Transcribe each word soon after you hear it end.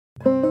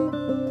How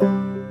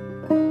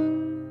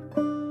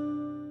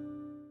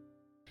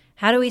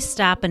do we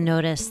stop and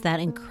notice that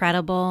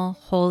incredible,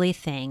 holy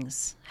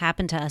things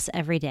happen to us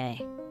every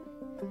day?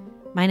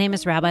 My name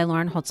is Rabbi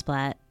Lauren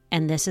Holtzblatt,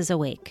 and this is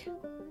Awake,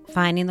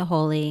 Finding the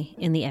Holy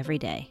in the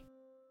Everyday.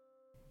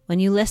 When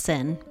you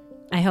listen,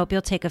 I hope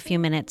you'll take a few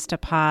minutes to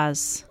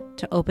pause,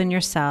 to open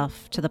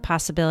yourself to the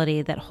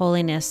possibility that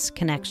holiness,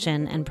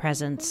 connection, and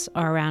presence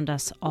are around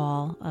us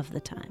all of the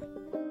time.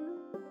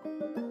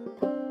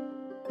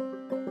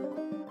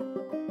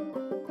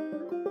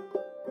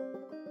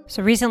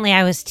 So recently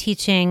I was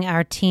teaching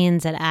our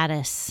teens at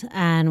Addis,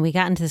 and we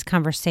got into this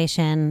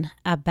conversation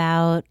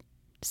about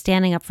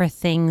standing up for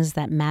things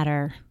that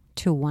matter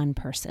to one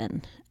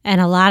person. And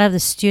a lot of the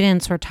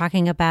students were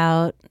talking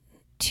about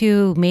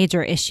two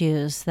major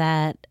issues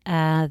that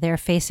they're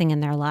facing in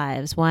their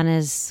lives. One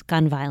is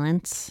gun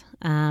violence.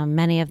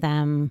 Many of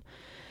them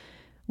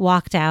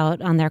walked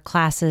out on their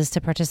classes to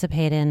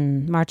participate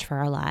in March for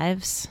Our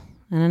Lives.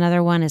 And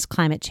another one is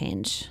climate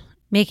change,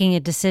 making a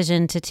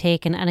decision to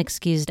take an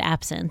unexcused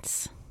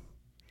absence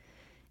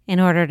in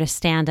order to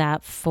stand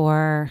up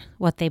for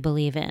what they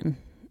believe in.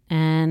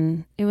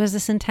 And it was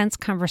this intense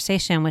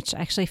conversation, which I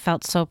actually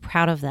felt so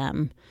proud of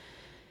them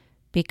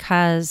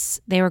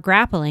because they were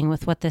grappling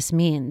with what this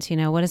means. You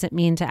know, what does it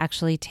mean to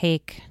actually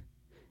take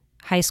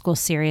high school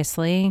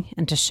seriously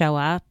and to show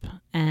up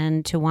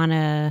and to want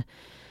to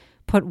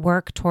put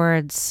work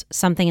towards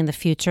something in the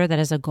future that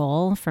is a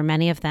goal. For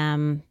many of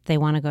them, they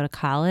want to go to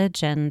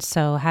college. And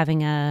so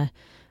having a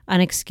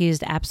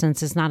unexcused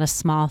absence is not a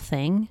small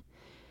thing.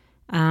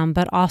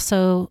 But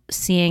also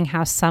seeing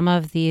how some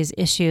of these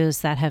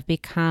issues that have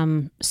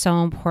become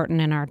so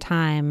important in our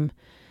time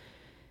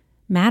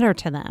matter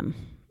to them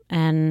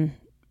and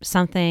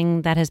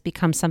something that has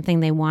become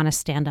something they want to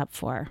stand up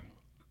for.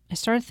 I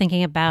started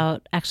thinking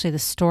about actually the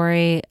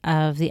story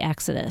of the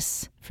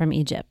Exodus from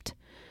Egypt.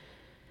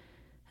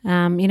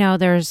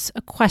 There's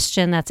a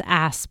question that's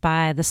asked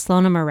by the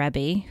Slonim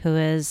Rebbe, who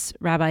is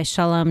Rabbi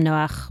Shalom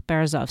Noach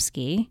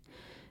Berezovsky,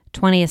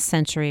 20th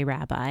century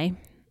rabbi.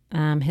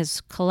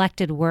 His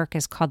collected work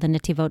is called the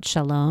Netivot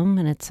Shalom,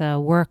 and it's a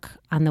work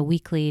on the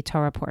weekly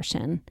Torah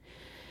portion.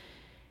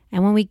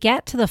 And when we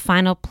get to the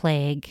final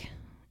plague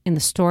in the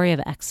story of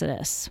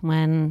Exodus,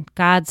 when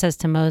God says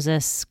to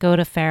Moses, go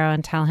to Pharaoh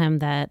and tell him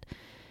that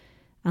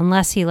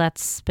unless he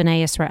lets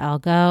Bnei Israel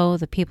go,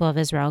 the people of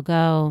Israel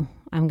go,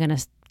 I'm going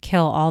to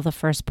kill all the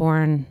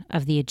firstborn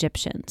of the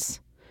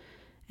Egyptians.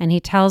 And he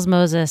tells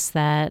Moses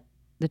that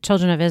the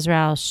children of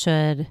Israel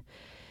should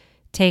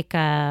take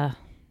the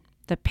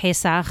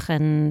Pesach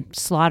and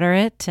slaughter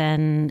it,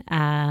 and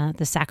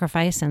the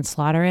sacrifice and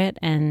slaughter it,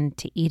 and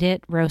to eat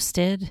it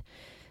roasted,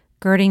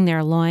 girding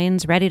their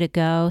loins, ready to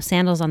go,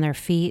 sandals on their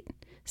feet,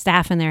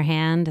 staff in their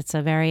hand. It's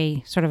a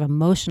very sort of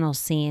emotional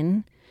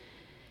scene.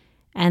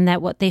 And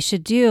that what they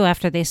should do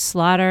after they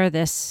slaughter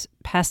this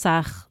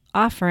Pesach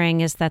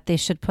offering is that they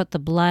should put the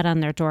blood on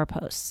their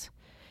doorposts.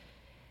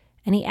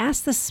 And he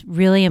asks this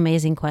really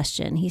amazing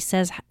question. He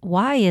says,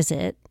 why is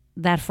it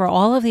that for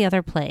all of the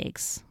other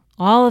plagues,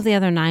 all of the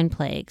other 9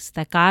 plagues,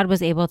 that God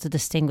was able to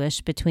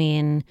distinguish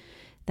between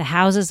the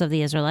houses of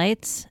the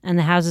Israelites and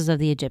the houses of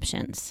the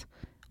Egyptians?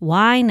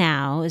 Why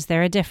now is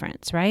there a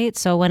difference, right?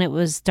 So when it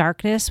was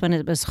darkness, when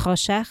it was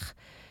choshech,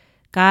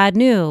 God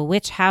knew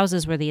which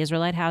houses were the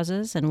Israelite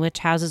houses and which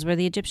houses were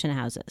the Egyptian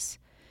houses.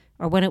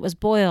 Or when it was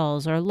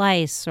boils or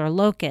lice or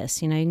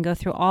locusts, you can go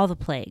through all the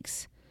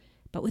plagues.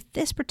 But with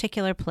this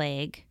particular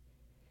plague,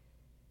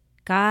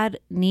 God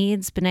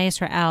needs Bnei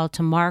Israel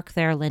to mark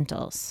their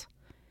lintels.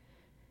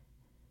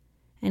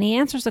 And he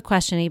answers the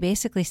question. He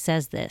basically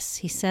says this.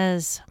 He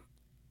says,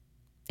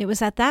 it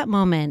was at that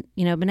moment,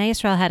 Bnei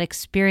Israel had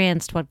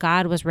experienced what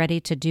God was ready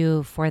to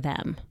do for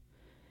them.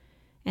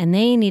 And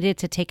they needed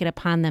to take it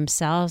upon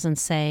themselves and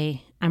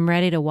say, I'm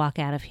ready to walk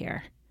out of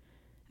here.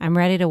 I'm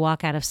ready to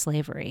walk out of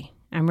slavery.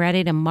 I'm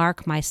ready to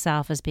mark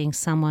myself as being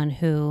someone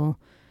who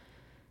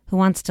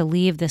wants to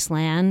leave this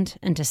land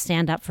and to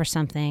stand up for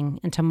something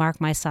and to mark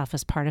myself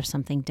as part of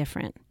something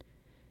different,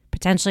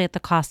 potentially at the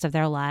cost of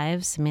their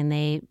lives. I mean,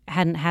 they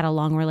hadn't had a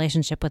long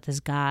relationship with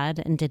this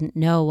God and didn't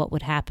know what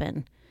would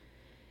happen.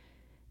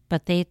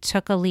 But they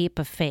took a leap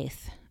of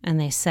faith and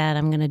they said,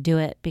 I'm going to do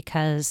it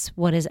because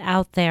what is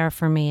out there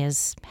for me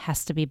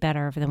has to be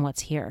better than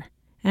what's here.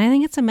 And I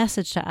think it's a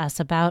message to us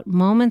about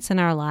moments in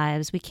our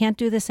lives. We can't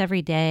do this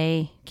every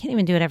day. Can't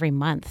even do it every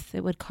month.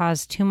 It would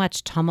cause too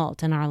much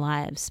tumult in our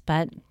lives.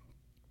 But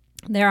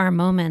there are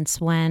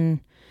moments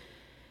when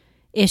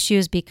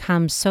issues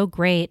become so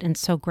great and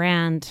so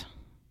grand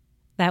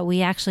that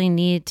we actually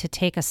need to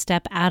take a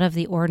step out of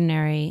the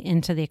ordinary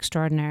into the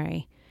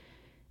extraordinary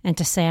and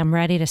to say, I'm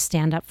ready to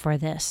stand up for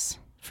this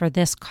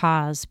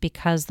cause,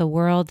 because the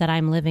world that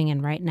I'm living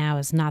in right now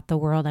is not the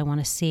world I want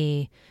to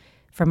see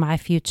for my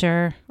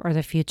future or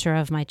the future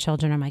of my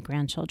children or my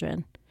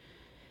grandchildren.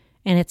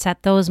 And it's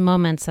at those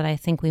moments that I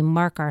think we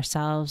mark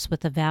ourselves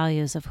with the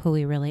values of who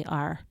we really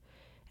are.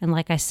 And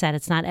like I said,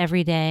 it's not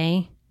every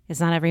day,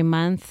 it's not every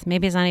month,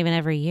 maybe it's not even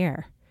every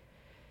year.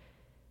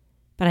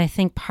 But I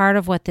think part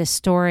of what this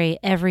story,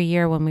 every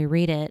year when we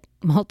read it,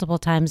 multiple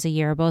times a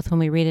year, both when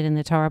we read it in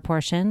the Torah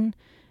portion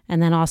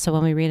and then also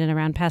when we read it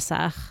around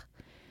Pesach,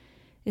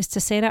 is to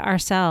say to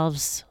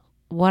ourselves,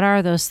 what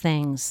are those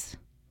things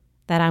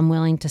that I'm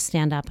willing to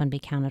stand up and be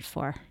counted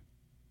for?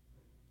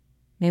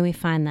 May we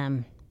find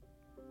them,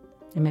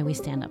 and may we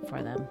stand up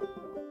for them.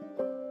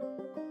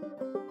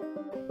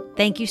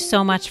 Thank you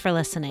so much for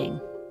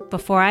listening.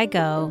 Before I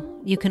go,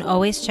 you can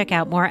always check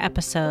out more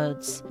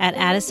episodes at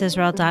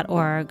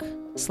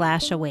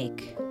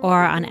addisisrael.org/awake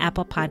or on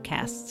Apple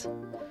Podcasts.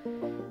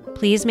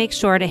 Please make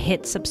sure to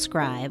hit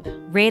subscribe,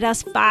 rate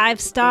us 5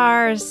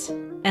 stars,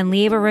 and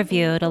leave a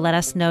review to let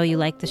us know you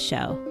like the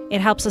show. It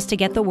helps us to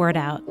get the word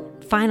out.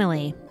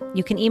 Finally,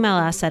 you can email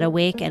us at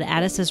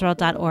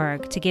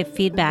awake@addisisrael.org to give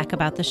feedback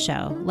about the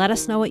show. Let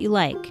us know what you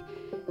like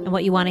and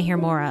what you want to hear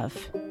more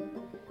of.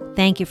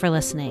 Thank you for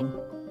listening,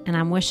 and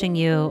I'm wishing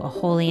you a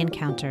holy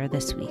encounter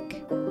this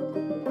week.